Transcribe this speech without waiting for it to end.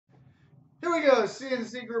Here we go,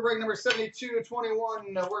 CNC group break number 7221.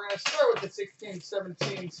 We're going to start with the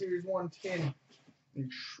 16-17 Series 110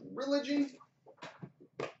 Trilogy.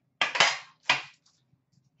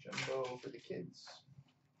 Jumbo for the kids.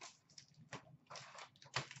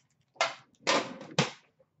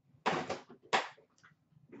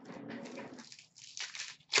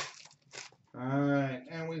 Alright,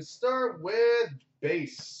 and we start with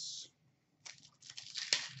base.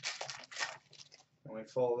 And we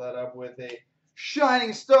follow that up with a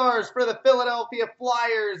Shining Stars for the Philadelphia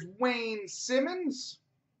Flyers, Wayne Simmons.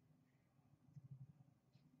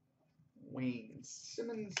 Wayne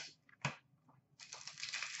Simmons.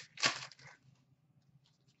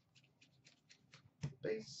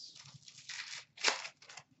 Base.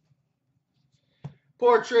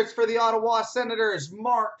 Portraits for the Ottawa Senators,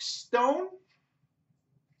 Mark Stone.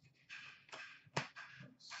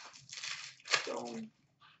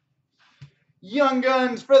 Young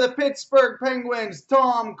Guns for the Pittsburgh Penguins,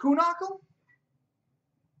 Tom Kuhnhackl.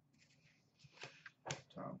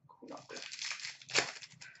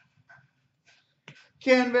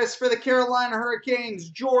 Canvas for the Carolina Hurricanes,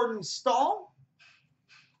 Jordan Staal.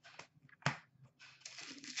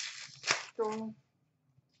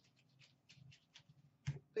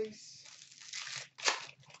 Base.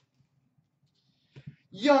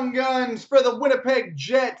 Young Guns for the Winnipeg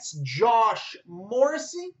Jets, Josh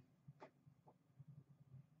Morrissey.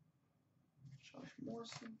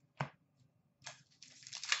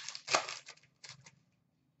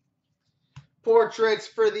 Portraits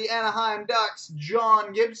for the Anaheim Ducks,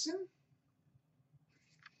 John Gibson.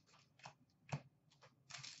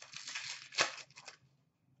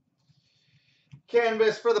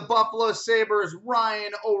 Canvas for the Buffalo Sabres,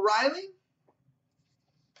 Ryan O'Reilly.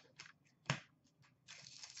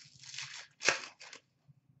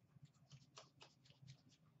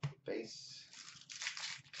 Base.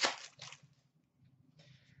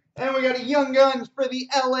 And we got a Young Guns for the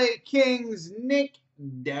LA Kings, Nick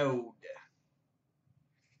Dowd.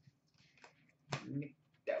 Nick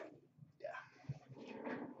Dowd.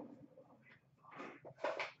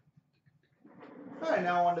 All right,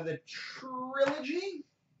 now on to the Trilogy.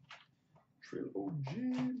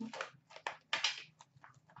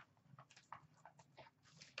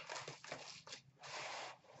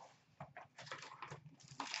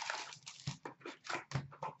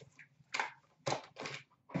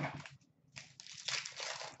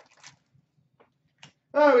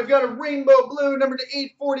 All right, we've got a rainbow blue, number to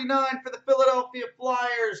 849 for the Philadelphia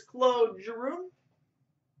Flyers, Claude Giroux.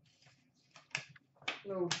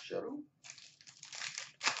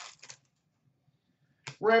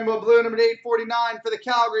 Rainbow blue, number to 849 for the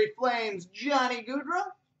Calgary Flames, Johnny Gaudreau.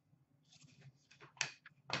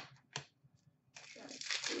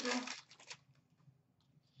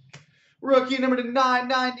 Rookie, number to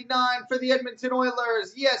 999 for the Edmonton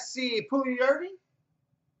Oilers, Jesse Puljujarvi.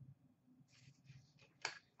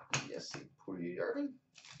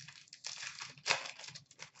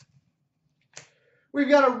 We've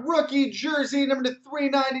got a rookie jersey, number to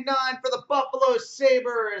 399 for the Buffalo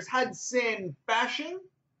Sabres, Hudson Fasching.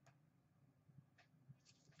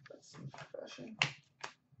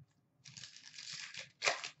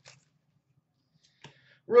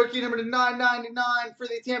 Rookie number to 999 for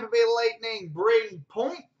the Tampa Bay Lightning, Braden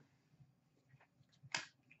Point.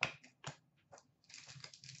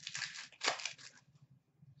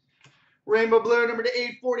 Rainbow blue, number to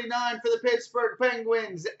 849 for the Pittsburgh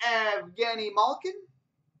Penguins, Evgeny Malkin.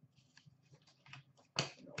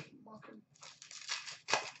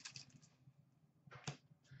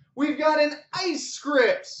 We've got an ice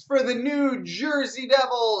scripts for the New Jersey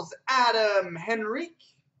Devils, Adam Henrique.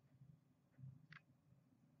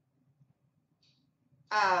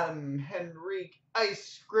 Adam Henrique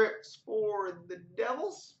ice scripts for the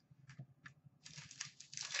Devils.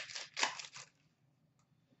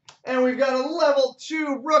 And we've got a level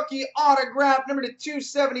 2 rookie autograph, number to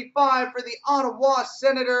 275 for the Ottawa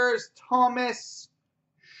Senators, Thomas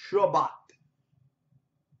Chabot.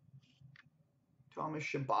 Thomas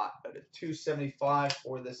Chabot at a 275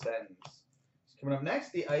 for the Sens. Coming up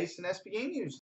next, the Ice and SPA News.